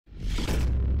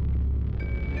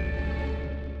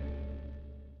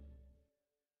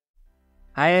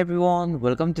Hi everyone,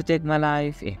 welcome to Take My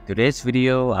Life. In today's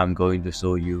video, I'm going to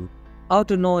show you how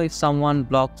to know if someone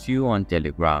blocks you on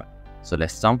Telegram. So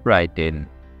let's jump right in.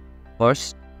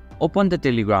 First, open the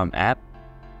Telegram app.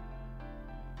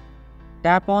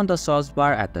 Tap on the search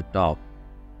bar at the top.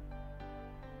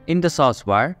 In the search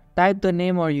bar, type the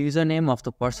name or username of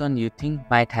the person you think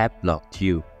might have blocked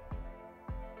you.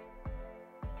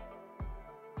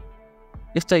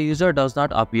 If the user does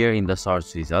not appear in the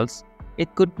search results,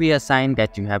 it could be a sign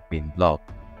that you have been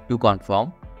blocked. To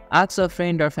confirm, ask a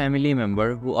friend or family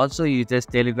member who also uses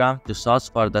Telegram to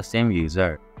search for the same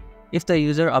user. If the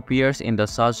user appears in the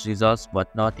search results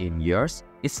but not in yours,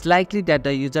 it's likely that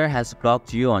the user has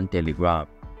blocked you on Telegram.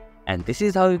 And this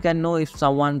is how you can know if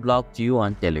someone blocked you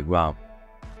on Telegram.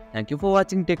 Thank you for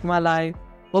watching Take My Life.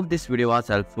 Hope this video was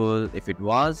helpful. If it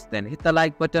was, then hit the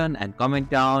like button and comment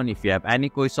down if you have any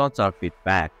questions or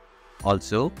feedback.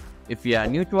 Also, if you are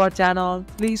new to our channel,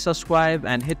 please subscribe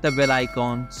and hit the bell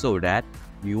icon so that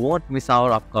you won't miss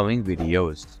our upcoming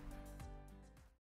videos.